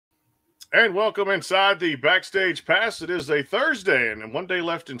And welcome inside the Backstage Pass. It is a Thursday and one day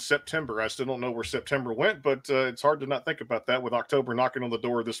left in September. I still don't know where September went, but it's hard to not think about that with October knocking on the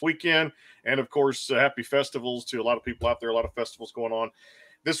door this weekend. And, of course, happy festivals to a lot of people out there, a lot of festivals going on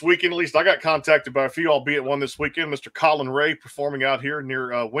this weekend. At least I got contacted by a few, albeit one this weekend. Mr. Colin Ray performing out here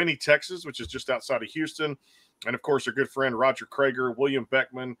near Winnie, Texas, which is just outside of Houston. And, of course, our good friend Roger Krager, William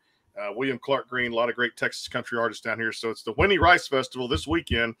Beckman, William Clark Green, a lot of great Texas country artists down here. So it's the Winnie Rice Festival this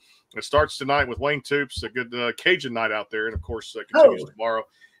weekend. It starts tonight with Wayne Toops, a good Cajun night out there, and of course continues tomorrow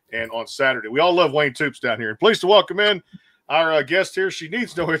and on Saturday. We all love Wayne Toops down here. And pleased to welcome in our guest here. She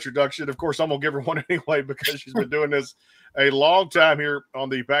needs no introduction. Of course, I'm going to give her one anyway because she's been doing this a long time here on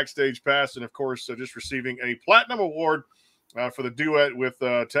the Backstage Pass. And, of course, just receiving a Platinum Award for the duet with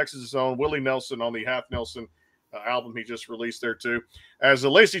Texas' own Willie Nelson on the Half Nelson album he just released there too. As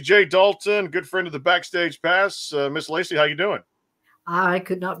Lacy J Dalton, good friend of the Backstage Pass. Miss Lacy, how you doing? I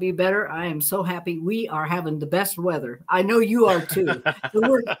could not be better. I am so happy. We are having the best weather. I know you are too.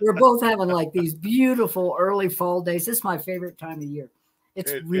 we're both having like these beautiful early fall days. This is my favorite time of year.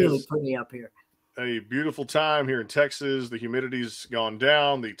 It's really pretty up here. A beautiful time here in Texas. The humidity's gone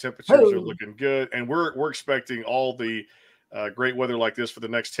down. The temperatures are looking good. And we're expecting all the great weather like this for the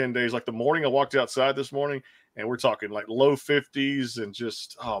next 10 days. Like the morning I walked outside this morning, and we're talking like low 50s and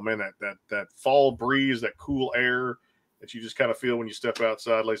just, oh man, that fall breeze, that cool air that you just kind of feel when you step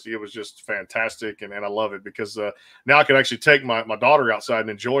outside, Lacy. It was just fantastic, and I love it because now I can actually take my daughter outside and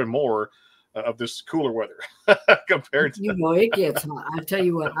enjoy more of this cooler weather compared to. You know, it gets hot. I tell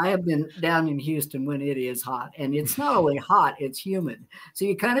you what, I have been down in Houston when it is hot, and it's not only hot, it's humid. So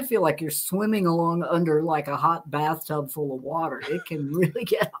you kind of feel like you're swimming along under like a hot bathtub full of water. It can really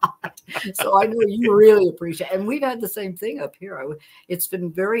get hot. So I know you really appreciate it. And we've had the same thing up here. It's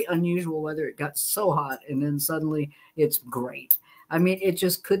been very unusual weather. It got so hot, and then suddenly it's great. I mean, it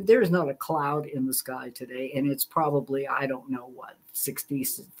just could. There's not a cloud in the sky today, and it's probably, I don't know what,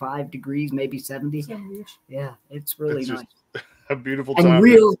 65 degrees, maybe 70. 70-ish. Yeah, it's really nice. A beautiful time. And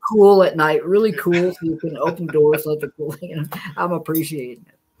real cool at night, really cool. So you can open doors, let the cooling. I'm appreciating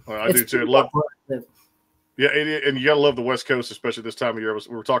it. Well, I do too. Yeah, and you got to love the West Coast, especially this time of year.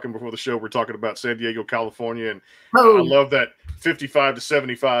 We were talking before the show. We're talking about San Diego, California, and I love that 55 to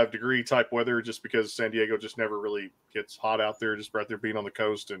 75 degree type weather just because San Diego just never really gets hot out there, just right there being on the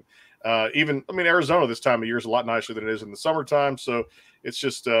coast. And even, I mean, Arizona this time of year is a lot nicer than it is in the summertime. So it's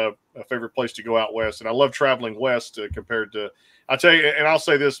just a favorite place to go out west. And I love traveling west compared to, I tell you, and I'll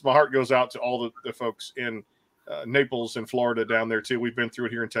say this, my heart goes out to all the folks in Naples and Florida down there too. We've been through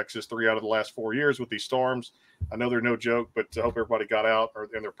it here in Texas 3 out of the last 4 years with these storms. I know they're no joke, but I hope everybody got out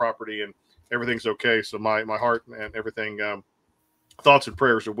in their property and everything's okay. So my heart and everything, thoughts and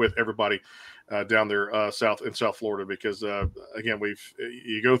prayers are with everybody down there South Florida because again,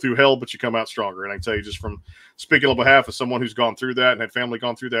 you go through hell, but you come out stronger. And I can tell you just from speaking on behalf of someone who's gone through that and had family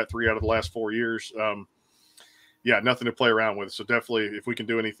gone through that 3 out of the last 4 years, yeah, nothing to play around with. So definitely, if we can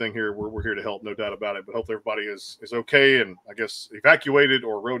do anything here, we're here to help, no doubt about it. But hopefully everybody is okay and I guess evacuated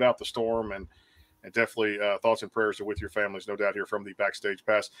or rode out the storm. And definitely thoughts and prayers are with your families, no doubt, here from the Backstage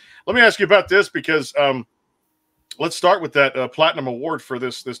Pass. Let me ask you about this because let's start with that Platinum Award for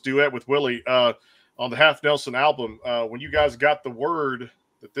this duet with Willie on the Half Nelson album. When you guys got the word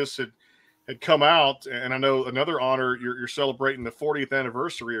that this had come out, and I know another honor, you're celebrating the 40th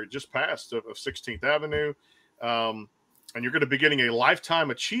anniversary or just passed of 16th Avenue. And you're going to be getting a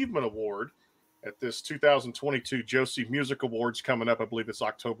Lifetime Achievement Award at this 2022 Josie Music Awards coming up. I believe it's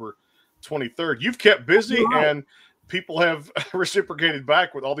October 23rd. You've kept busy, and people have reciprocated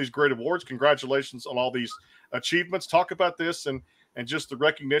back with all these great awards. Congratulations on all these achievements. Talk about this and just the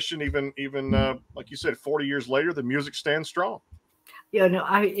recognition. Even like you said, 40 years later, the music stands strong. Yeah, no,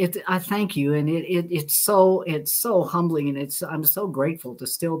 I thank you, and it's so humbling, and I'm so grateful to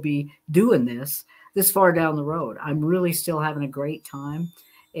still be doing this far down the road. I'm really still having a great time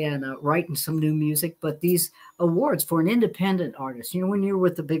and writing some new music. But these awards for an independent artist, you know, when you're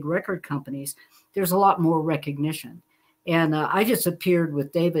with the big record companies, there's a lot more recognition. And I just appeared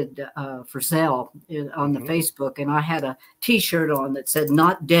with David for sale on the Facebook, and I had a T-shirt on that said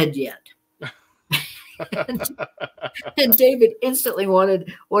 "Not Dead Yet." and David instantly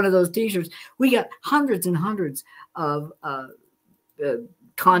wanted one of those T-shirts. We got hundreds and hundreds of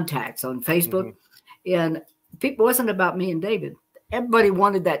contacts on Facebook. And it wasn't about me and David. Everybody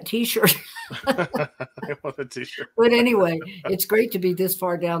wanted that T-shirt. I want a T-shirt. But anyway, it's great to be this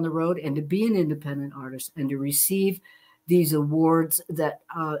far down the road and to be an independent artist and to receive these awards that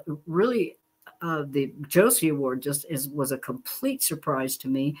really the Josie Award was a complete surprise to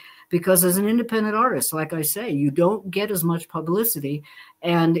me, because as an independent artist, like I say, you don't get as much publicity,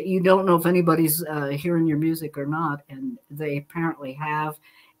 and you don't know if anybody's hearing your music or not, and they apparently have,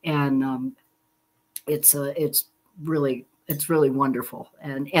 and it's really wonderful.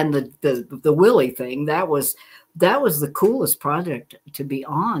 And the Willie thing, that was the coolest project to be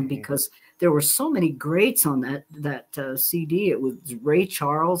on, because there were so many greats on that CD. It was Ray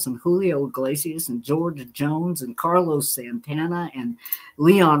Charles and Julio Iglesias and George Jones and Carlos Santana and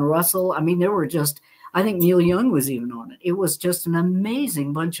Leon Russell. I mean, there were just, I think Neil Young was even on it. It was just an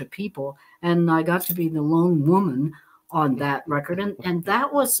amazing bunch of people, and I got to be the lone woman on that record, and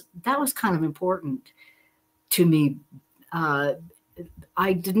that was kind of important to me. I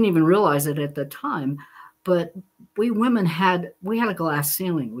didn't even realize it at the time, but we women had a glass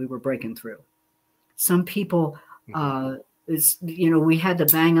ceiling we were breaking through. Some people, we had to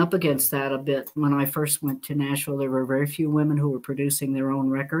bang up against that a bit. When I first went to Nashville, there were very few women who were producing their own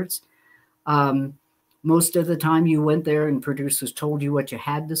records. Most of the time you went there and producers told you what you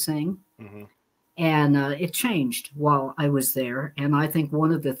had to sing. Mm-hmm. And it changed while I was there. And I think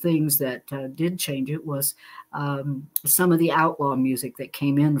one of the things that did change it was some of the outlaw music that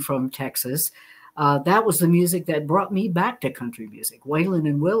came in from Texas. That was the music that brought me back to country music. Waylon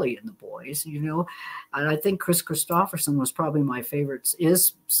and Willie and the Boys, And I think Chris Christopherson was probably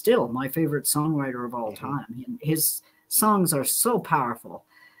is still my favorite songwriter of all time. His songs are so powerful.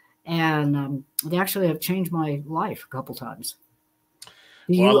 And they actually have changed my life a couple times.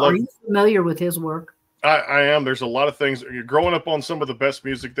 Are you familiar with his work? I am. There's a lot of things. You're growing up on some of the best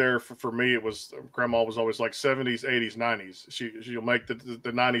music there. For me, it was, Grandma was always like 70s, 80s, 90s. She'll make the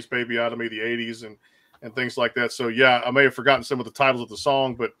 90s baby out of me, the 80s and things like that. So yeah, I may have forgotten some of the titles of the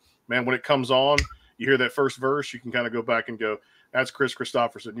song, but man, when it comes on, you hear that first verse, you can kind of go back and go, that's Chris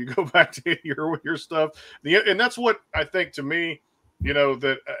Christopherson. You go back to your stuff. And that's what I think, to me,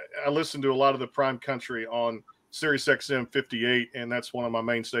 that I listen to a lot of the prime country on Sirius XM 58, and that's one of my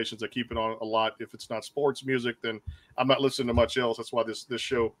main stations. I keep it on a lot. If it's not sports music, then I'm not listening to much else. That's why this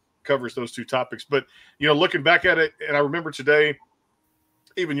show covers those two topics. But looking back at it, and I remember today,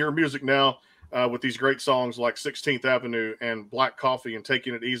 even your music now, with these great songs like 16th Avenue and Black Coffee and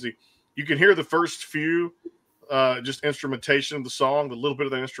Taking It Easy, you can hear the first few just instrumentation of the song, the little bit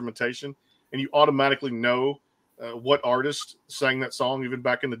of the instrumentation, and you automatically know what artist sang that song even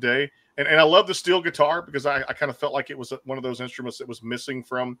back in the day. And I love the steel guitar, because I kind of felt like it was one of those instruments that was missing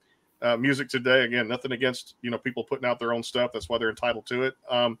from music today. Again, nothing against, people putting out their own stuff. That's why they're entitled to it.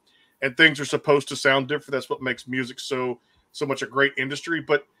 And things are supposed to sound different. That's what makes music so much a great industry.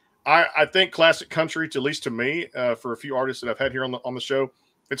 But I think classic country, at least to me, for a few artists that I've had here on the show,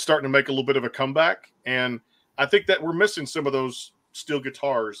 it's starting to make a little bit of a comeback. And I think that we're missing some of those steel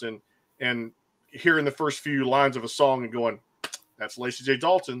guitars and hearing the first few lines of a song and going, that's Lacy J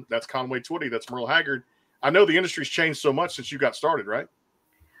Dalton, that's Conway Twitty, that's Merle Haggard. I know the industry's changed so much since you got started, right?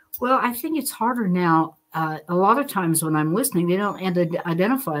 Well, I think it's harder now. A lot of times when I'm listening, they don't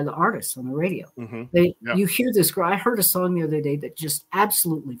identify the artists on the radio. Mm-hmm. You hear this. I heard a song the other day that just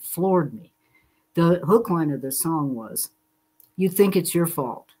absolutely floored me. The hook line of the song was, "You think it's your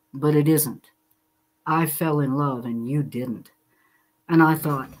fault, but it isn't. I fell in love and you didn't." And I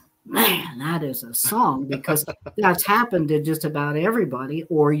thought, man, that is a song, because that's happened to just about everybody,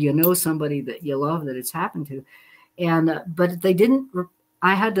 or somebody that you love that it's happened to. And but they didn't.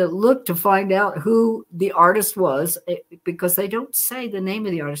 I had to look to find out who the artist was, because they don't say the name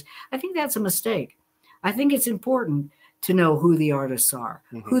of the artist. I think that's a mistake. I think it's important to know who the artists are,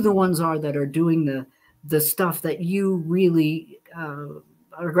 who the ones are that are doing the stuff that you really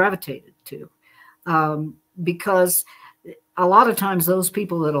are gravitated to, because a lot of times those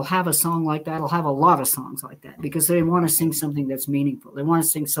people that'll have a song like that will have a lot of songs like that, because they want to sing something that's meaningful. They want to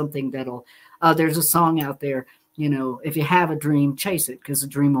sing something that'll, there's a song out there, if you have a dream, chase it, because the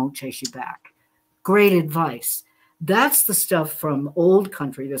dream won't chase you back. Great advice. That's the stuff from old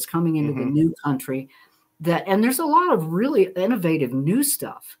country that's coming into the new country. And there's a lot of really innovative new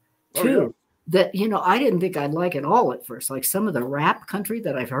stuff too. That, I didn't think I'd like it all at first. Like some of the rap country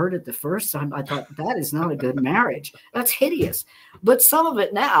that I've heard at the first time, I thought, that is not a good marriage. That's hideous. But some of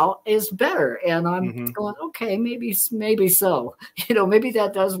it now is better. And I'm going, okay, maybe so. Maybe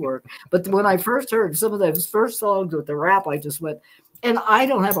that does work. But when I first heard some of those first songs with the rap, I just went, and I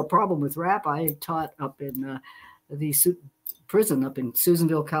don't have a problem with rap. I taught up in the prison up in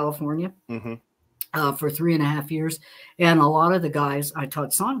Susanville, California. For 3.5 years. And a lot of the guys, I taught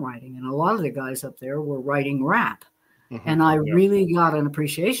songwriting, and a lot of the guys up there were writing rap. And I really got an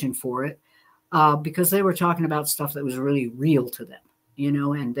appreciation for it, because they were talking about stuff that was really real to them. you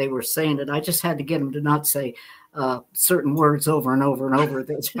know, and they were saying it. I just had to get them to not say certain words over and over and over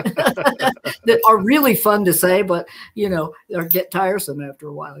that are really fun to say, but, you know, or get tiresome after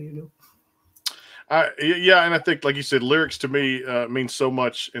a while, you know. Yeah, and I think, like you said, lyrics to me mean so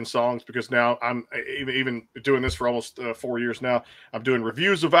much in songs, because now I'm even doing this for almost 4 years now. I'm doing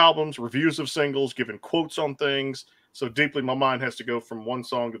reviews of albums, reviews of singles, giving quotes on things. So deeply, my mind has to go from one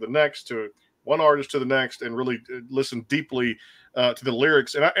song to the next, to one artist to the next, and really listen deeply to the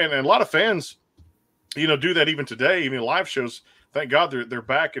lyrics. And a lot of fans, you know, do that even today. Even live shows, thank God they're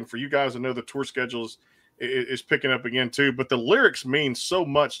back. And for you guys, I know the tour schedules is picking up again too. But the lyrics mean so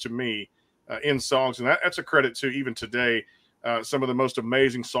much to me in songs, and that's a credit to even today some of the most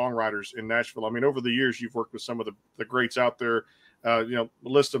amazing songwriters in Nashville. I mean, over the years, you've worked with some of the greats out there. You know,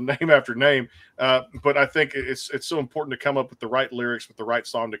 list them name after name. But I think it's so important to come up with the right lyrics, with the right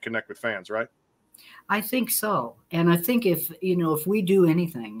song to connect with fans, right? I think so. And I think if, you know, if we do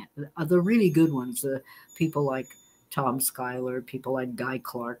anything, the really good ones, people like Tom Schuyler, people like Guy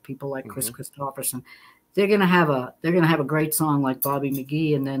Clark, people like Chris Christopherson, they're gonna have a great song like Bobby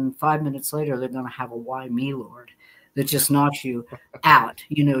McGee, and then 5 minutes later they're gonna have a "Why Me, Lord" that just knocks you out.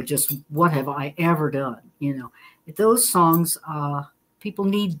 You know, just what have I ever done? You know, those songs, people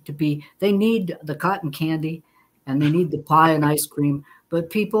need to be. They need the cotton candy, and they need the pie and ice cream. But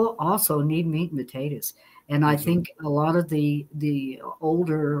people also need meat and potatoes. And I think a lot of the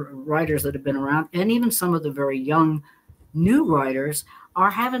older writers that have been around, and even some of the very young new writers, are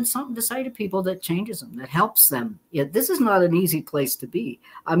having something to say to people that changes them, that helps them. This is not an easy place to be.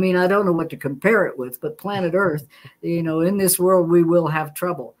 I mean, I don't know what to compare it with, but planet Earth, you know, in this world, we will have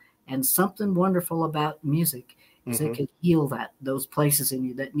trouble. And something wonderful about music is it can heal those places in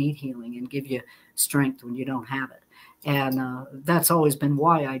you that need healing, and give you strength when you don't have it. And that's always been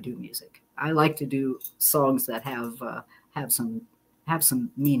why I do music. I like to do songs that have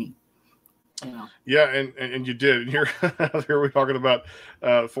some meaning. You know. Yeah, and you did. And here we're talking about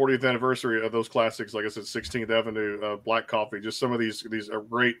 40th anniversary of those classics. Like I said, 16th Avenue, Black Coffee. Just some of these are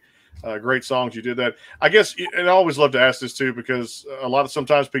great songs. You did that. I guess, and I always love to ask this too, because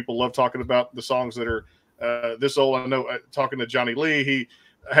sometimes people love talking about the songs that are this old. I know talking to Johnny Lee, he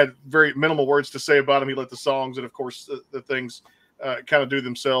had very minimal words to say about him. He let the songs, and of course the things kind of do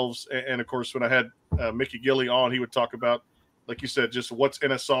themselves. And of course, when I had Mickey Gilley on, he would talk about, like you said, just what's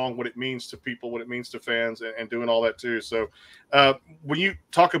in a song, what it means to people, what it means to fans, and doing all that too. So when you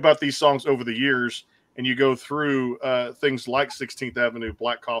talk about these songs over the years, and you go through things like 16th Avenue,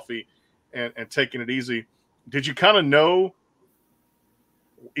 Black Coffee, and Taking It Easy, did you kind of know,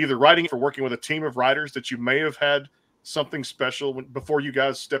 either writing or working with a team of writers, that you may have had something special before you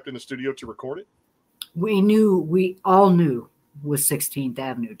guys stepped in the studio to record it? We all knew was 16th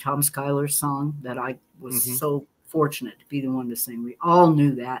Avenue, Tom Schuyler's song that I was so fortunate to be the one to sing. We all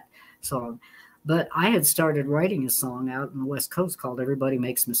knew that song. But I had started writing a song out in the West Coast called Everybody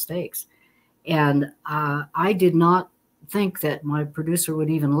Makes Mistakes. And I did not think that my producer would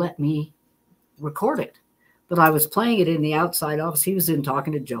even let me record it. But I was playing it in the outside office. He was in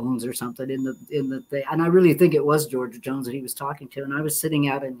talking to Jones or something and I really think it was George Jones that he was talking to. And I was sitting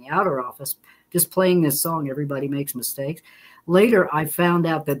out in the outer office just playing this song, Everybody Makes Mistakes. Later, I found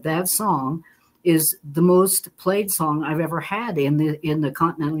out that song is the most played song I've ever had in the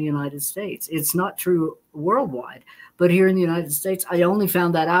continental United States. It's not true worldwide, but here in the United States, I only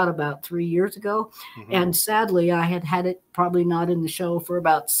found that out about 3 years ago. And sadly, I had it probably not in the show for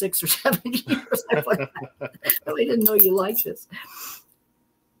about 6 or 7 years. I didn't know you liked this.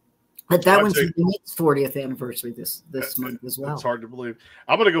 But that one's the 40th anniversary this month as well. It's hard to believe.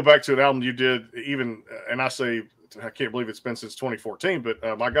 I'm going to go back to an album you did, even, and I can't believe it's been since 2014,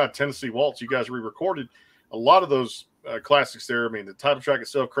 but my God, Tennessee Waltz, you guys re-recorded a lot of those classics there. I mean, the title track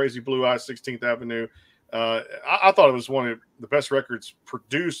itself, Crazy Blue Eyes, 16th Avenue. I thought it was one of the best records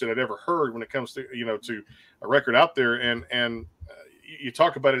produced that I'd ever heard when it comes to, you know, to a record out there. And you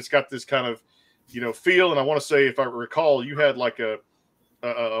talk about it, it's got this kind of, you know, feel. And I want to say, if I recall, you had like a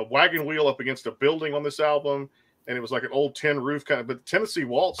wagon wheel up against a building on this album, and it was like an old tin roof kind of. But Tennessee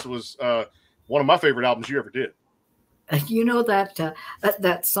Waltz was one of my favorite albums you ever did. You know that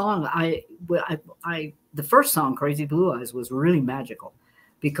song, the first song, Crazy Blue Eyes, was really magical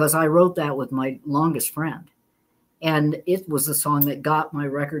because I wrote that with my longest friend, and it was the song that got my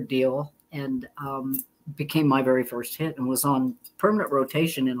record deal and became my very first hit and was on permanent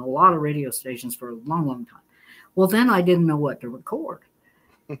rotation in a lot of radio stations for a long, long time. Well, then I didn't know what to record,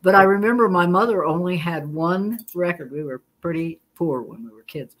 but I remember my mother only had one record. We were pretty poor when we were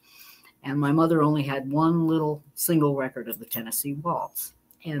kids. And my mother only had one little single record of the Tennessee Waltz.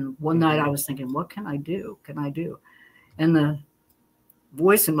 And one night I was thinking, what can I do? And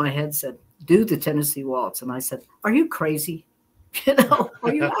voice in my head said, do the Tennessee Waltz. And I said, are you crazy? You know,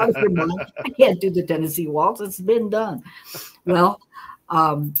 are you out of your mind? I can't do the Tennessee Waltz. It's been done. Well,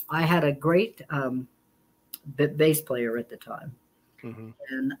 I had a great bass player at the time.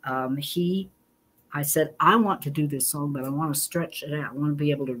 And I said, I want to do this song, but I want to stretch it out. I want to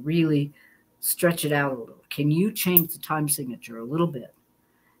be able to really stretch it out a little. Can you change the time signature a little bit?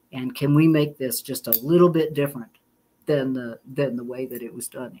 And can we make this just a little bit different than the way that it was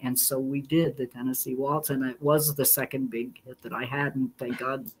done? And so we did the Tennessee Waltz, and it was the second big hit that I had. And thank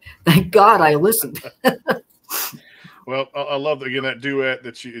God I listened. Well, I love, again, that duet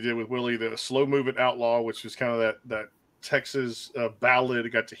that you did with Willie, the Slow Moving Outlaw, which was kind of that Texas ballad. I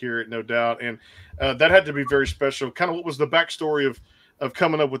got to hear it, no doubt. And that had to be very special. Kind of what was the backstory of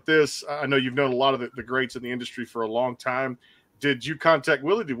coming up with this? I know you've known a lot of the greats in the industry for a long time. Did you contact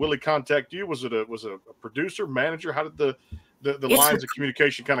Willie? Did Willie contact you? Was it a producer, manager? How did the lines of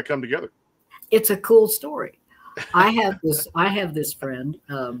communication kind of come together? It's a cool story. I have this friend.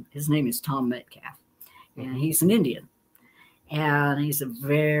 His name is Tom Metcalf, and he's an Indian. And he's a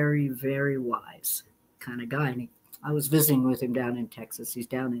very, very wise kind of guy. And I was visiting with him down in Texas. He's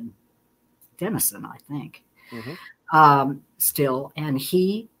down in Denison, I think, still. And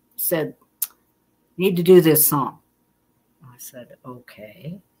he said, you need to do this song. I said,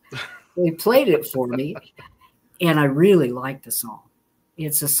 okay. He played it for me, and I really liked the song.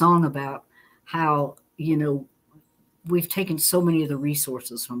 It's a song about how, you know, we've taken so many of the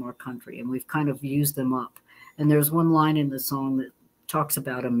resources from our country, and we've kind of used them up. And there's one line in the song that talks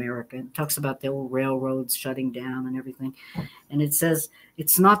about America, and talks about the old railroads shutting down and everything. And it says,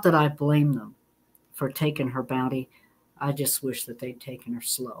 it's not that I blame them for taking her bounty. I just wish that they'd taken her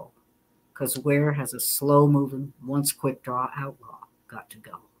slow. Because where has a slow-moving, once quick draw outlaw got to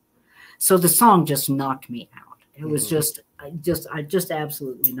go? So the song just knocked me out. It was just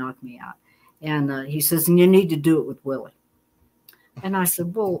absolutely knocked me out. And he says, and you need to do it with Willie. And I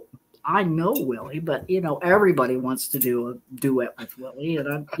said, well, I know Willie, but, you know, everybody wants to do a duet with Willie. And,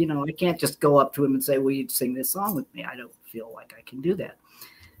 I can't just go up to him and say, will you sing this song with me? I don't feel like I can do that.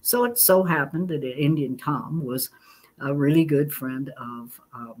 So it so happened that Indian Tom was a really good friend of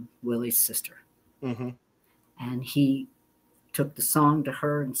Willie's sister. And he took the song to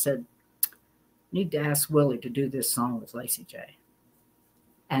her and said, need to ask Willie to do this song with Lacy J.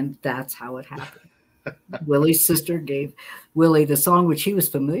 And that's how it happened. Willie's sister gave Willie the song, which he was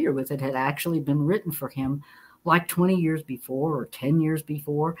familiar with. It had actually been written for him like 20 years before or 10 years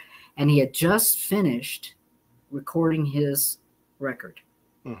before. And he had just finished recording his record.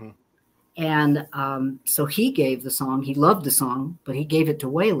 And so he gave the song. He loved the song, but he gave it to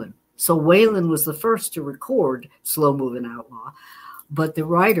Waylon. So Waylon was the first to record Slow Moving Outlaw. But the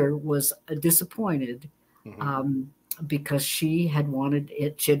writer was disappointed because she had wanted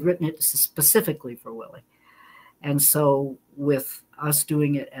it. She had written it specifically for Willie. And so with us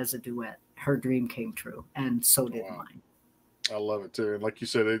doing it as a duet, her dream came true. And so did mine. I love it too. And like you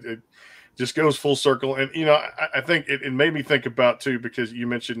said, it just goes full circle. And, I think it made me think about too, because you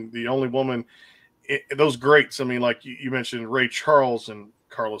mentioned the only woman, those greats. I mean, like you mentioned Ray Charles and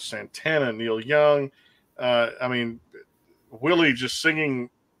Carlos Santana, Neil Young. I mean, Willie just singing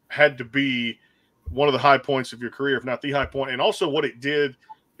had to be one of the high points of your career, if not the high point. And also what it did,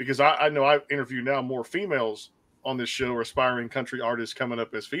 because I know I interview now more females on this show, aspiring country artists coming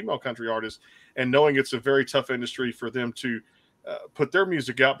up as female country artists, and knowing it's a very tough industry for them to put their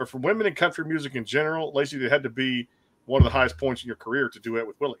music out. But for women in country music in general, Lacy, it had to be one of the highest points in your career to duet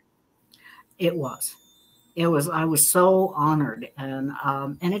with Willie. It was. I was so honored. And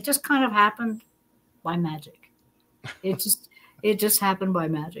it just kind of happened by magic. It just happened by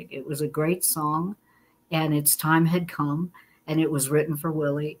magic. It was a great song, and its time had come, and it was written for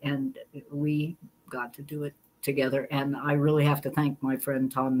Willie, and we got to do it together. And I really have to thank my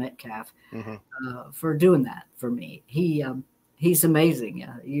friend Tom Metcalf for doing that for me. He's amazing.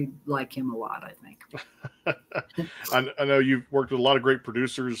 You like him a lot, I think. I know you've worked with a lot of great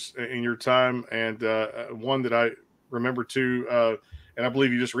producers in your time, and one that I remember too, and I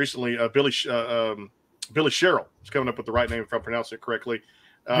believe you just recently, Billy Sherrill is coming up with the right name if I'm pronouncing it correctly.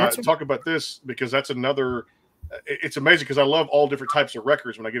 Talk about this, because that's another. It's amazing because I love all different types of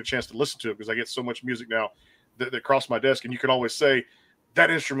records when I get a chance to listen to it, because I get so much music now that cross my desk, and you can always say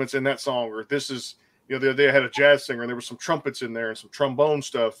that instrument's in that song, or this is. The other day I had a jazz singer and there was some trumpets in there and some trombone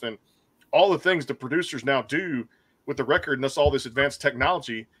stuff, and all the things the producers now do with the record, and that's all this advanced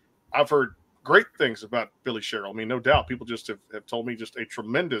technology. I've heard great things about Billy Sherrill. I mean, no doubt people just have told me just a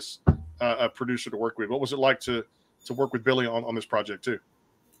tremendous producer to work with. What was it like to work with Billy on this project too?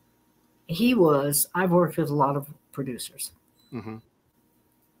 I've worked with a lot of producers.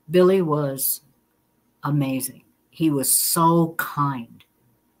 Billy was amazing. He was so kind.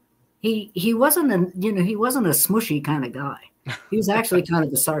 He wasn't he wasn't a smushy kind of guy. He was actually kind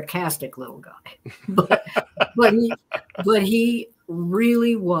of a sarcastic little guy. but he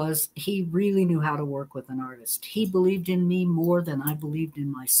really was. He really knew how to work with an artist. He believed in me more than I believed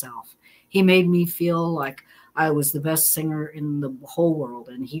in myself. He made me feel like I was the best singer in the whole world,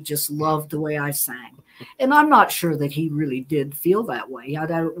 and he just loved the way I sang. And I'm not sure that he really did feel that way.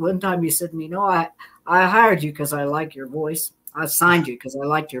 One time he said to me, "No, I hired you because I like your voice. I signed you because I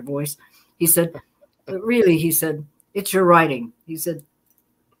liked your voice." He said, "But really," he said, "it's your writing." He said,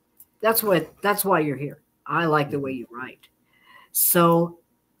 that's why you're here. I like the way you write." So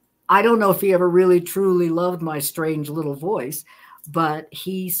I don't know if he ever really truly loved my strange little voice, but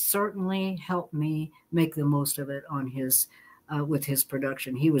he certainly helped me make the most of it on his with his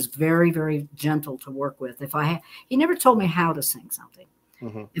production. He was very, very gentle to work with. He never told me how to sing something.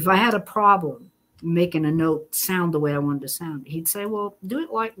 Mm-hmm. If I had a problem making a note sound the way I wanted to sound, he'd say, "Well, do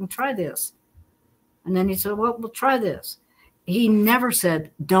it like and try this." And then he said, "Well, we'll try this." He never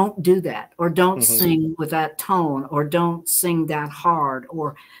said, "Don't do that," or "Don't mm-hmm. sing with that tone," or "Don't sing that hard,"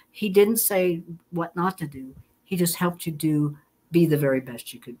 or he didn't say what not to do. He just helped you be the very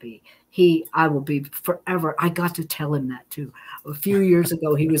best you could be. I will be forever. I got to tell him that too. A few years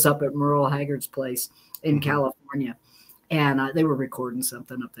ago, he was up at Merle Haggard's place in mm-hmm. California, and they were recording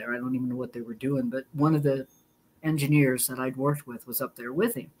something up there. I don't even know what they were doing, but one of the engineers that I'd worked with was up there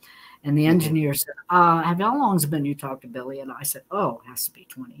with him. And the engineer said, how long has it been you talked to Billy? And I said, "Oh, it has to be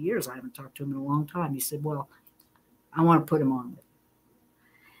 20 years. I haven't talked to him in a long time." He said, "Well, I want to put him on with you."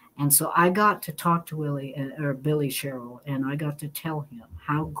 And so I got to talk to Billy Sherrill, and I got to tell him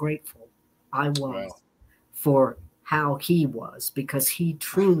how grateful I was for how he was, because he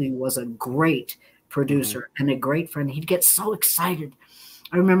truly was a great producer and a great friend. He'd get so excited.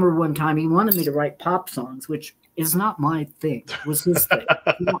 I remember one time he wanted me to write pop songs, which is not my thing. It was his thing.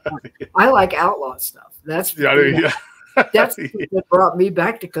 I like outlaw stuff. That's that's what brought me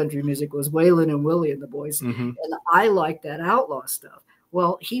back to country music, was Waylon and Willie and the Boys. Mm-hmm. And I like that outlaw stuff.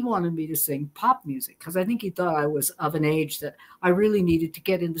 Well, he wanted me to sing pop music because I think he thought I was of an age that I really needed to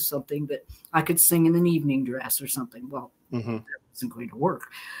get into something that I could sing in an evening dress or something. Well, mm-hmm. that wasn't going to work.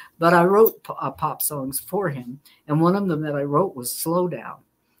 But I wrote pop songs for him. And one of them that I wrote was "Slow Down."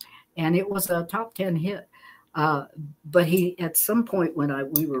 And it was a top 10 hit. But he, at some point when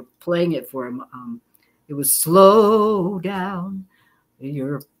we were playing it for him, it was "Slow down,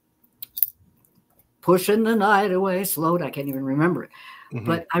 you're pushing the night away, slow down." I can't even remember it. Mm-hmm.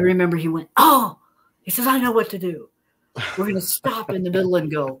 But I remember he went, "Oh," he says, "I know what to do. We're going to stop in the middle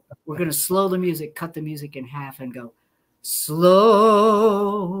and go, we're going to slow the music, cut the music in half and go,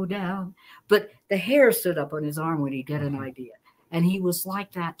 slow down." But the hair stood up on his arm when he'd get an idea. And he was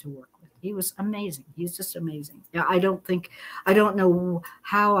like that to work with. He was amazing. He's just amazing. I don't know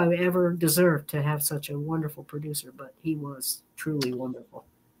how I ever deserved to have such a wonderful producer, but he was truly wonderful.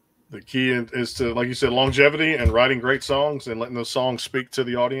 The key is to, like you said, longevity and writing great songs and letting those songs speak to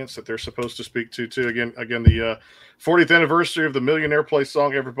the audience that they're supposed to speak to too. Again, the 40th anniversary of the Million Airplay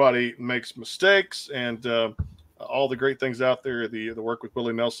song, "Everybody Makes Mistakes," and all the great things out there, the work with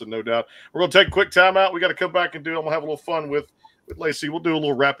Willie Nelson, no doubt. We're going to take a quick time out. We got to come back and I'm going to have a little fun with Lacy. We'll do a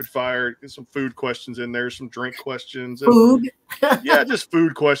little rapid fire, get some food questions in there, some drink questions. Food? Yeah, just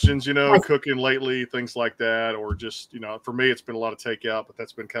food questions, cooking lately, things like that. Or just, for me, it's been a lot of takeout, but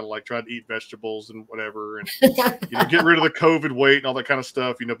that's been kind of like trying to eat vegetables and whatever. And, get rid of the COVID weight and all that kind of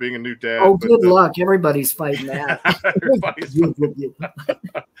stuff, being a new dad. Oh, good luck. Everybody's fighting that.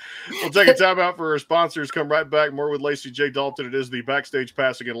 We'll take a time out for our sponsors. Come right back. More with Lacy J Dalton. It is the Backstage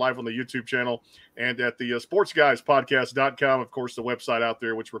Pass, again, live on the YouTube channel and at the sportsguyspodcast.com. Of course, the website out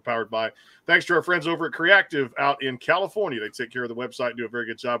there, which we're powered by. Thanks to our friends over at Creative out in California. They take care of the website and do a very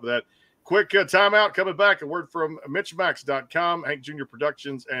good job of that. Quick timeout. Coming back, a word from MitchMax.com, Hank Jr.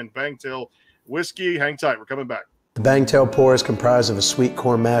 Productions, and Bangtail Whiskey. Hang tight. We're coming back. The Bangtail pour is comprised of a sweet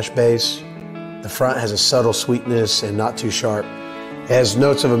corn mash base. The front has a subtle sweetness and not too sharp. It has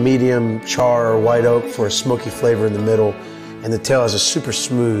notes of a medium char or white oak for a smoky flavor in the middle, and the tail has a super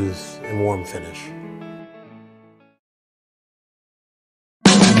smooth and warm finish.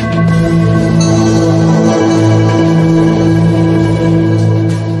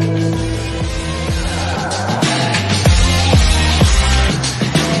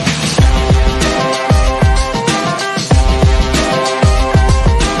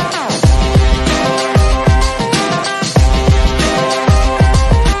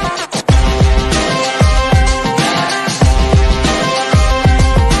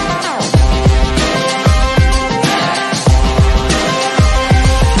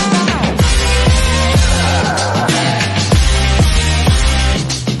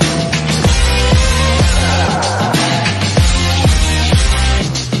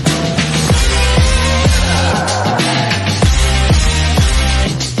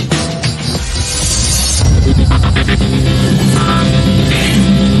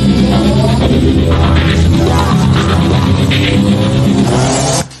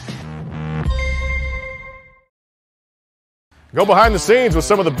 Go behind the scenes with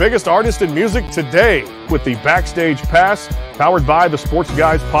some of the biggest artists in music today with the Backstage Pass, powered by the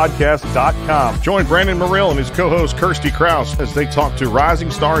SportsGuysPodcast.com. Join Brandon Morrill and his co-host Kirsty Krause as they talk to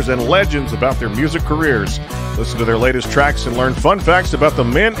rising stars and legends about their music careers. Listen to their latest tracks and learn fun facts about the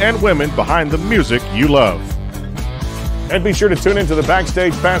men and women behind the music you love. And be sure to tune into the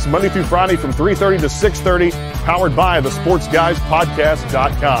Backstage Pass Monday through Friday from 3:30 to 6:30, powered by the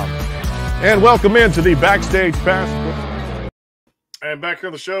SportsGuysPodcast.com. And welcome into the Backstage Pass. And back here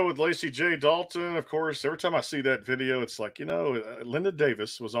on the show with Lacy J Dalton. Of course, every time I see that video, it's like, Linda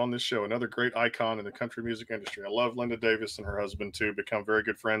Davis was on this show, another great icon in the country music industry. I love Linda Davis and her husband, too. Become very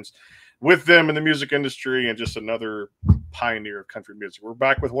good friends with them in the music industry and just another pioneer of country music. We're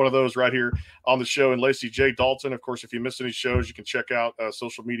back with one of those right here on the show, and Lacy J Dalton. Of course, if you miss any shows, you can check out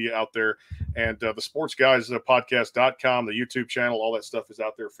social media out there. And the SportsGuysPodcast.com, the YouTube channel, all that stuff is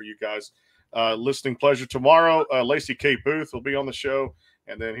out there for you guys. Listening pleasure tomorrow. Lacy K. Booth will be on the show.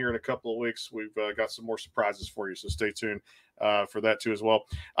 And then here in a couple of weeks, we've got some more surprises for you. So stay tuned for that too as well.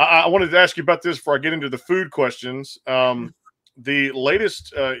 I wanted to ask you about this before I get into the food questions. The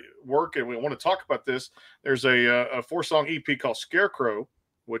latest work, and we want to talk about this. There's a 4-song EP called Scarecrow,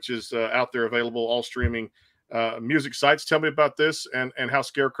 which is out there available, all streaming music sites. Tell me about this and how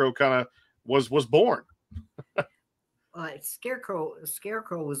Scarecrow kind of was born. Scarecrow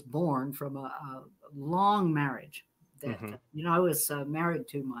was born from a long marriage. That I was married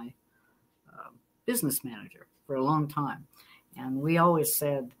to my business manager for a long time, and we always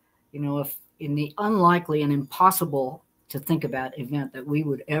said, if in the unlikely and impossible to think about event that we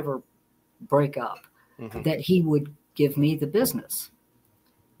would ever break up, that he would give me the business.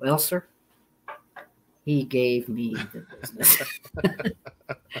 Well, sir, he gave me the business,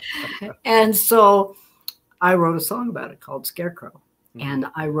 and so I wrote a song about it called Scarecrow, and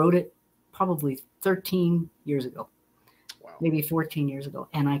I wrote it probably 13 years ago, maybe 14 years ago,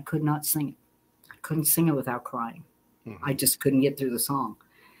 and I could not sing it. I couldn't sing it without crying. I just couldn't get through the song.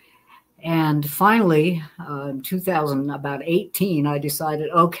 And finally, in 2018, I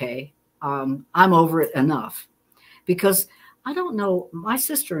decided, okay, I'm over it enough, because I don't know, my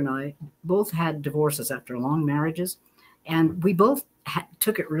sister and I both had divorces after long marriages, and we both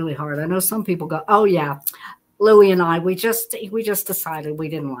took it really hard. I know some people go, oh yeah, Louie and I, we just decided we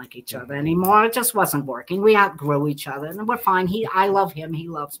didn't like each other anymore. It just wasn't working. We outgrew each other, and we're fine. I love him. He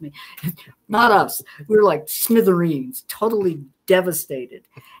loves me. Not us. We were like smithereens, totally devastated.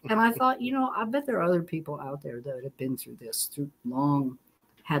 And I thought, I bet there are other people out there that have been through this,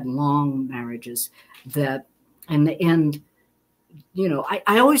 had long marriages that in the end,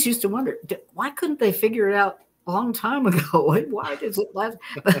 I always used to wonder, why couldn't they figure it out a long time ago? Why does it last?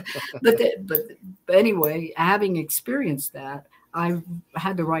 But anyway, having experienced that, I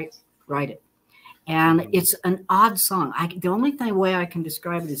had to write it, and it's an odd song. The only way I can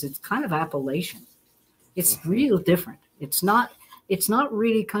describe it is it's kind of Appalachian. It's real different. It's not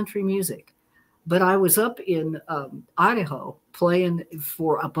really country music, but I was up in Idaho playing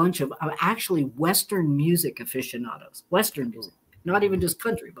for a bunch of actually Western music aficionados, Western music, not even just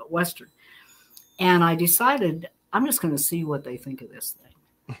country, but Western. And I decided I'm just going to see what they think of this thing.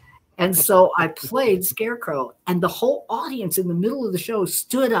 And so I played Scarecrow, and the whole audience in the middle of the show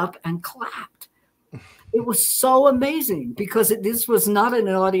stood up and clapped. It was so amazing, because this was not an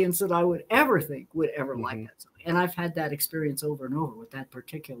audience that I would ever think would ever like that song. And I've had that experience over and over with that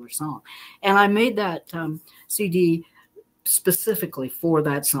particular song. And I made that CD specifically for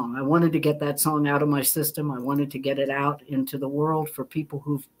that song. I wanted to get that song out of my system. I wanted to get it out into the world for people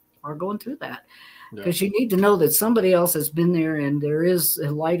who are going through that, because you need to know that somebody else has been there, and there is a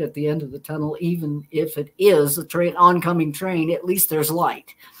light at the end of the tunnel. Even if it is a oncoming train, at least there's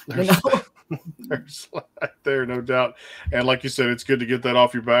light. There's light there, no doubt. And like you said, it's good to get that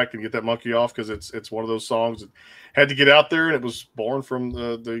off your back and get that monkey off, because it's one of those songs that had to get out there, and it was born from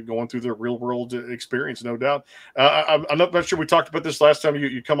the going through the real world experience, no doubt. I'm not sure we talked about this last time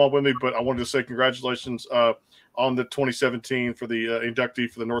you come on with me, but I wanted to say congratulations on the 2017 for the inductee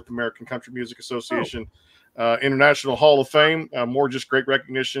for the North American Country Music Association International Hall of Fame. More just great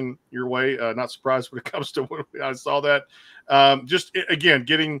recognition your way. Not surprised when it comes to when I saw that. Just again,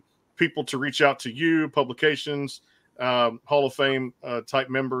 getting people to reach out to you, publications, Hall of Fame type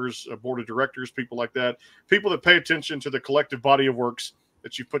members, board of directors, people like that, people that pay attention to the collective body of works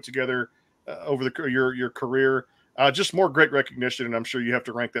that you've put together over your career. Just more great recognition, and I'm sure you have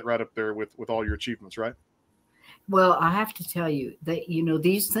to rank that right up there with all your achievements, right? Well, I have to tell you that,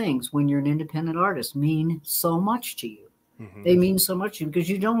 these things, when you're an independent artist, mean so much to you. They mean so much to you, because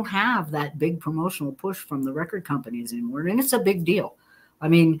you don't have that big promotional push from the record companies anymore. And it's a big deal. I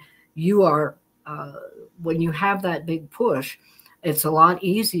mean, you are when you have that big push, it's a lot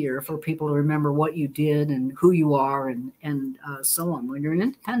easier for people to remember what you did and who you are and so on. When you're an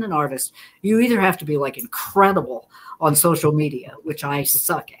independent artist, you either have to be like incredible on social media, which I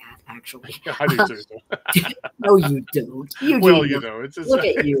suck at, actually. I do too. No, you don't. You know, look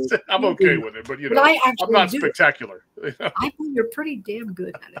at you. I'm okay with it, but you know, I'm not spectacular. I think you're pretty damn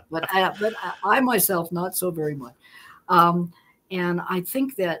good at it, but I myself not so very much. And I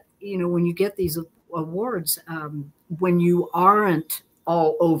think that, you know, when you get these awards, when you aren't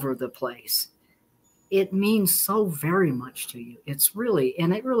all over the place, it means so very much to you. It's really,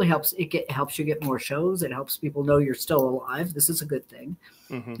 and it really helps. It helps you get more shows. It helps people know you're still alive. This is a good thing.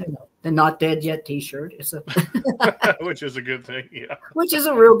 You know, the Not Dead Yet T-shirt is a which is a good thing. Yeah, which is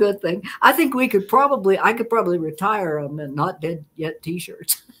a real good thing. I think I could probably retire them and Not Dead Yet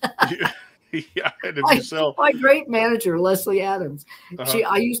T-shirts. Yeah, and my great manager, Leslie Adams,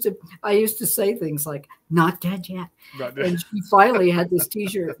 I used to say things like "Not dead yet," and she finally had this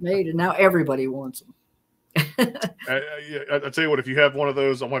T-shirt made, and now everybody wants them. I tell you what, if you have one of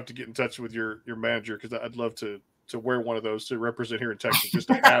those, I'm gonna have to get in touch with your manager, because I'd love to wear one of those to represent here in Texas. Just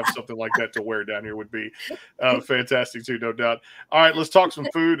to have something like that to wear down here would be fantastic too, no doubt. All right, let's talk some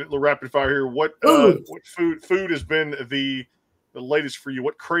food. A little rapid fire here. What food has been the latest for you?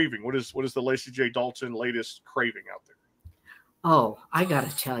 What craving? What is the Lacy J Dalton latest craving out there? Oh, I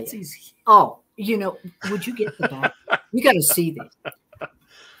gotta tell you. Oh, you know, would you get the back? You got to see this.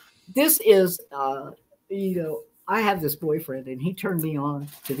 This is, you know, I have this boyfriend, and he turned me on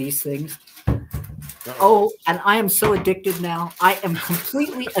to these things. Oh, and I am so addicted now. I am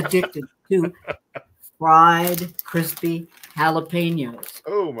completely addicted to fried, crispy jalapenos.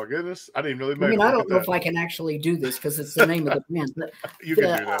 Oh my goodness! I didn't really. I mean, I don't know if I can actually do this because it's the name of the brand. But you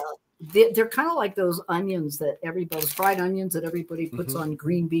can do that. They're kind of like those onions those fried onions that everybody puts on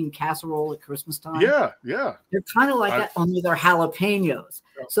green bean casserole at Christmas time. Yeah, yeah. They're kind of like that, only they're jalapenos.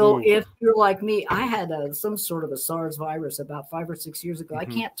 So if you're like me, I had some sort of a SARS virus about 5 or 6 years ago. I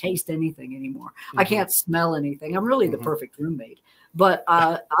can't taste anything anymore. I can't smell anything. I'm really the perfect roommate. But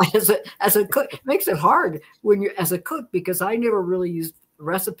as a cook, it makes it hard when you're as a cook, because I never really used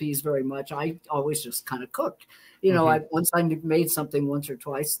recipes very much. I always just kind of cooked. You know, once I made something once or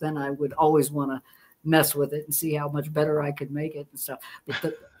twice, then I would always want to mess with it and see how much better I could make it and stuff. But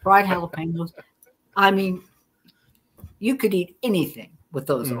the fried jalapenos, I mean, you could eat anything with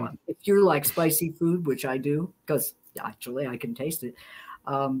those on. If you like spicy food, which I do, because actually I can taste it,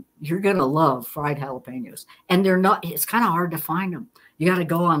 you're going to love fried jalapenos. And they're not, it's kind of hard to find them. You got to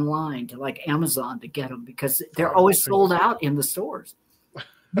go online to like Amazon to get them, because they're always sold out in the stores.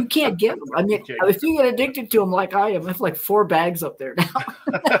 You can't get them. I mean, if you get addicted to them like I am, I have like 4 bags up there now.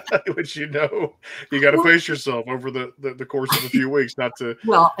 Which, you know, you got to pace yourself over the course of a few weeks not to.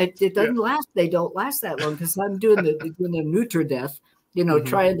 Well, it doesn't last. They don't last that long, because I'm doing the Nutrideath, you know,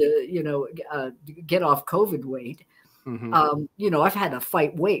 trying to, you know, get off COVID weight. You know, I've had to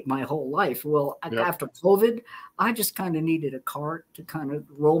fight weight my whole life. Well, after COVID, I just kind of needed a cart to kind of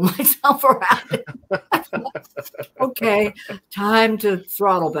roll myself around. Okay, time to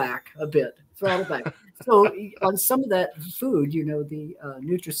throttle back a bit. So on some of that food, you know, the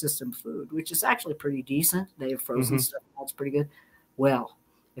Nutrisystem food, which is actually pretty decent. They have frozen stuff. That's pretty good. Well,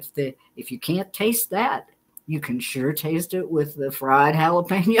 if you can't taste that, you can sure taste it with the fried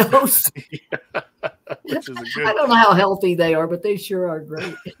jalapenos. I don't know how healthy they are, but they sure are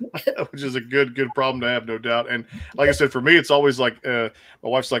great. Which is a good problem to have, no doubt. And like I said, for me, it's always like my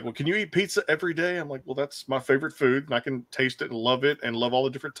wife's like, well, can you eat pizza every day? I'm like, well, that's my favorite food, and I can taste it and love it and love all the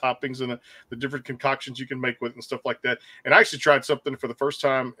different toppings and the different concoctions you can make with it and stuff like that. And I actually tried something for the first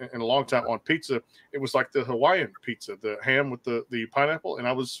time in a long time on pizza. It was like the Hawaiian pizza, the ham with the pineapple. And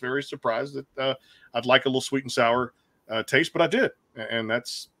I was very surprised that I'd like a little sweet and sour taste, but I did. And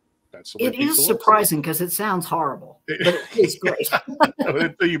that's it is surprising, because it sounds horrible, but it's great.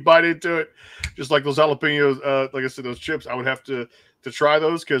 You bite into it, just like those jalapenos. Like I said, those chips, I would have to try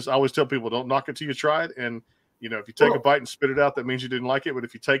those, because I always tell people, don't knock it till you try it. And you know, if you take a bite and spit it out, that means you didn't like it. But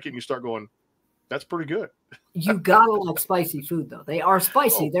if you take it and you start going, that's pretty good. You gotta like spicy food, though. They are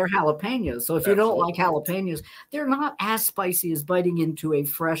spicy. They're jalapenos. So if you don't like jalapenos, they're not as spicy as biting into a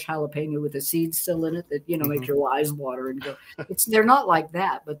fresh jalapeno with the seeds still in it that, you know, make your eyes water and go. They're not like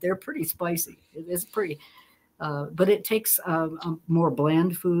that, but they're pretty spicy. It is pretty. But it takes a more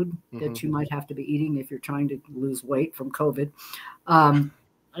bland food that you might have to be eating if you're trying to lose weight from COVID, and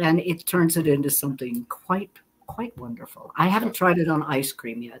it turns it into something quite wonderful. I haven't tried it on ice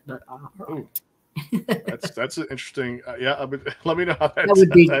cream yet, but. That's an interesting. Yeah, I mean, let me know how that would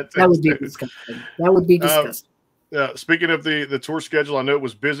be disgusting. That would be disgusting. Speaking of the tour schedule, I know it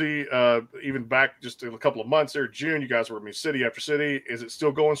was busy even back just a couple of months there. June, you guys were in city after city. Is it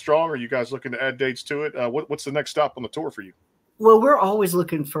still going strong? Or are you guys looking to add dates to it? What's the next stop on the tour for you? Well, we're always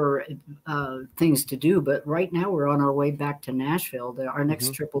looking for things to do, but right now we're on our way back to Nashville. Our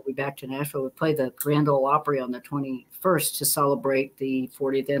next trip will be back to Nashville. We play the Grand Ole Opry on the 21st to celebrate the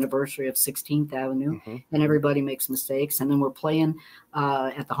 40th anniversary of 16th Avenue, and everybody makes mistakes. And then we're playing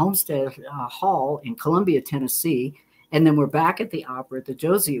at the Homestead Hall in Columbia, Tennessee. And then we're back at the Opera at the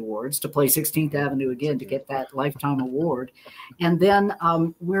Josie Awards to play 16th Avenue again to get that lifetime award. And then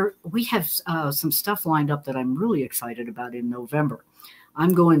we have some stuff lined up that I'm really excited about in November.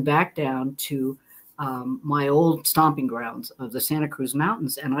 I'm going back down to my old stomping grounds of the Santa Cruz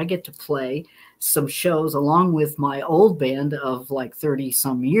Mountains, and I get to play some shows along with my old band of like 30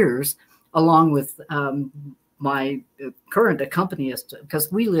 some years, along with my current accompanist, because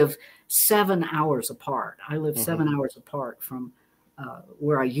we live 7 hours apart. I live 7 hours apart from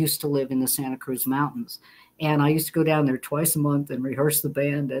where I used to live in the Santa Cruz Mountains. And I used to go down there twice a month and rehearse the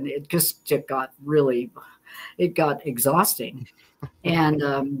band. And it got exhausting.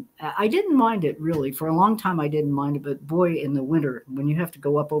 And I didn't mind it really. For a long time, I didn't mind it. But boy, in the winter, when you have to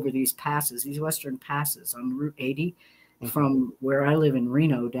go up over these passes, these western passes on Route 80, from where I live in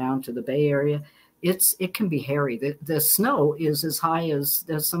Reno down to the Bay Area, it can be hairy. The snow is as high as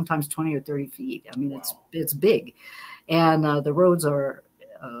sometimes 20 or 30 feet. I mean, it's big, and the roads are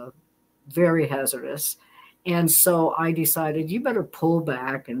very hazardous. And so I decided you better pull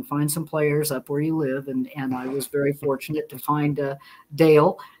back and find some players up where you live. And I was very fortunate to find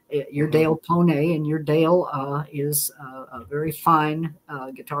Dale, your Dale Poney, and your Dale is a very fine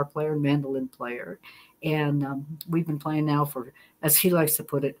guitar player and mandolin player. And we've been playing now for, as he likes to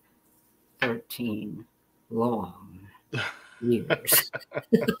put it, 13 long years.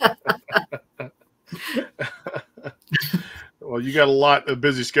 Well, you got a lot of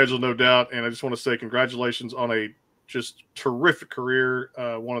busy schedule, no doubt. And I just want to say congratulations on a just terrific career.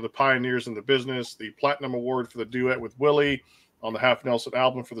 One of the pioneers in the business, the Platinum Award for the duet with Willie on the Half Nelson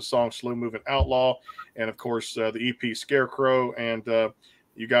album for the song Slow Moving Outlaw. And of course, the EP Scarecrow. And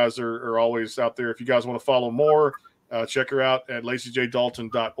you guys are always out there. If you guys want to follow more, check her out at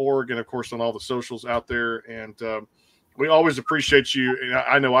lacyjdalton.org, and of course on all the socials out there. And we always appreciate you. And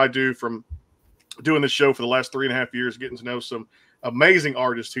I know I do, from doing this show for the last 3.5 years, getting to know some amazing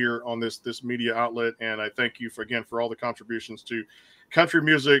artists here on this media outlet. And I thank you for all the contributions to country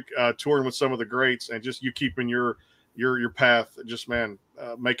music, touring with some of the greats, and just you keeping your path, just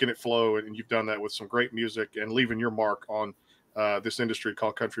making it flow. And you've done that with some great music and leaving your mark on this industry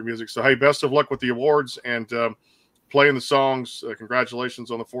called country music. So hey, best of luck with the awards and playing the songs. Congratulations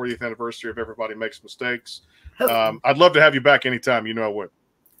on the 40th anniversary of Everybody Makes Mistakes. I'd love to have you back anytime. You know I would.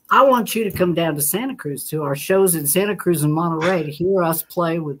 I want you to come down to Santa Cruz to our shows in Santa Cruz and Monterey to hear us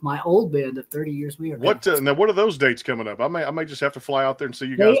play with my old band of 30 years. We are now. What are those dates coming up? I may just have to fly out there and see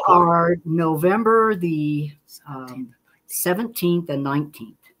you guys. They are November the 17th and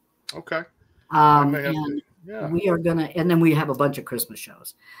 19th. Okay. We are gonna, and then we have a bunch of Christmas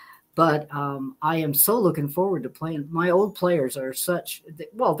shows. But I am so looking forward to playing. My old players are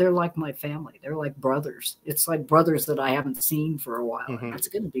they're like my family. They're like brothers. It's like brothers that I haven't seen for a while. And it's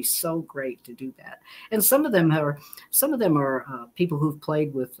going to be so great to do that. And some of them are people who've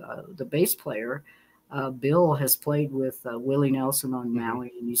played with the bass player. Bill has played with Willie Nelson on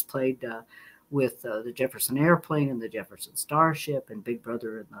Maui, and he's played with the Jefferson Airplane and the Jefferson Starship and Big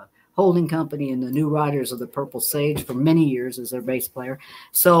Brother and the Holding Company and the New Riders of the Purple Sage for many years as their bass player.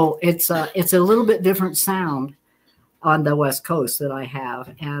 So it's a little bit different sound on the West Coast that I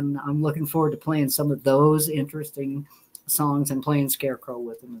have, and I'm looking forward to playing some of those interesting songs and playing Scarecrow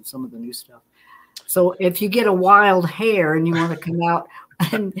with them and some of the new stuff. So if you get a wild hair and you want to come out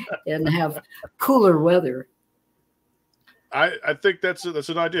and have cooler weather, I think that's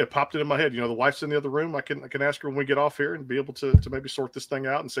an idea. Popped it in my head. The wife's in the other room. I can ask her when we get off here and be able to maybe sort this thing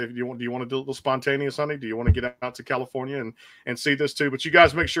out and say, do you want to do a little spontaneous, honey? Do you want to get out to California and see this too? But you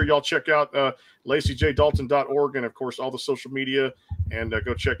guys make sure y'all check out lacyjdalton.org, and of course all the social media, and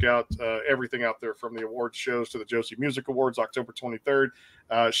go check out everything out there, from the awards shows to the Josie Music Awards, October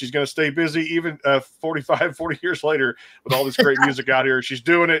 23rd. She's going to stay busy even 40 years later with all this great music out here. She's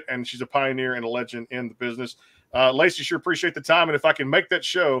doing it, and she's a pioneer and a legend in the business. Lacy, sure appreciate the time, and if I can make that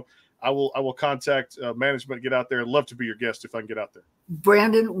show, I will contact management, get out there. I'd love to be your guest if I can get out there.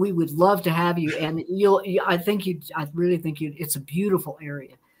 Brandon, we would love to have you, and I really think it's a beautiful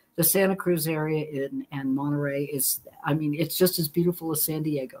area. The Santa Cruz area and Monterey it's just as beautiful as San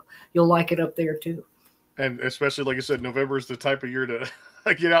Diego. You'll like it up there too. And especially, like I said, November is the type of year to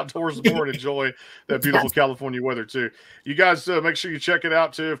get outdoors more and enjoy that beautiful California weather too. You guys make sure you check it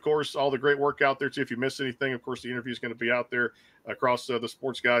out too. Of course, all the great work out there too. If you miss anything, of course, the interview is going to be out there across the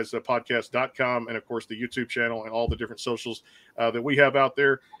sportsguyspodcast.com and of course the YouTube channel and all the different socials that we have out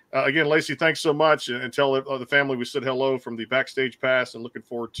there. Again, Lacy, thanks so much, and tell the family we said hello from the Backstage Pass, and looking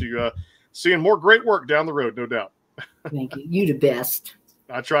forward to seeing more great work down the road, no doubt. Thank you. You the best.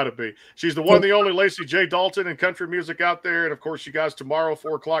 I try to be. She's the one and the only Lacy J Dalton in country music out there. And, of course, you guys, tomorrow,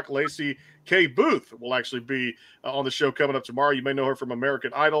 4 o'clock, Lacy K. Booth will actually be on the show coming up tomorrow. You may know her from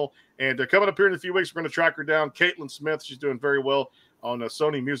American Idol. And coming up here in a few weeks, we're going to track her down, Caitlin Smith. She's doing very well on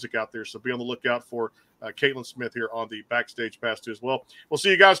Sony Music out there. So be on the lookout for Caitlin Smith here on the Backstage Pass too as well. We'll see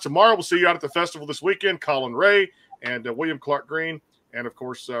you guys tomorrow. We'll see you out at the festival this weekend. Colin Ray and William Clark Green. And, of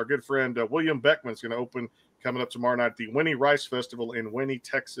course, our good friend William Beckman is going to open coming up tomorrow night, the Winnie Rice Festival in Winnie,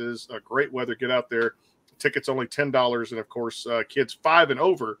 Texas. Great weather. Get out there. Tickets only $10. And, of course, kids 5 and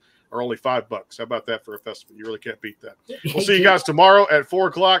over are only $5. How about that for a festival? You really can't beat that. We'll see you guys tomorrow at 4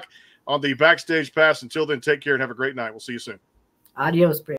 o'clock on the Backstage Pass. Until then, take care and have a great night. We'll see you soon. Adios.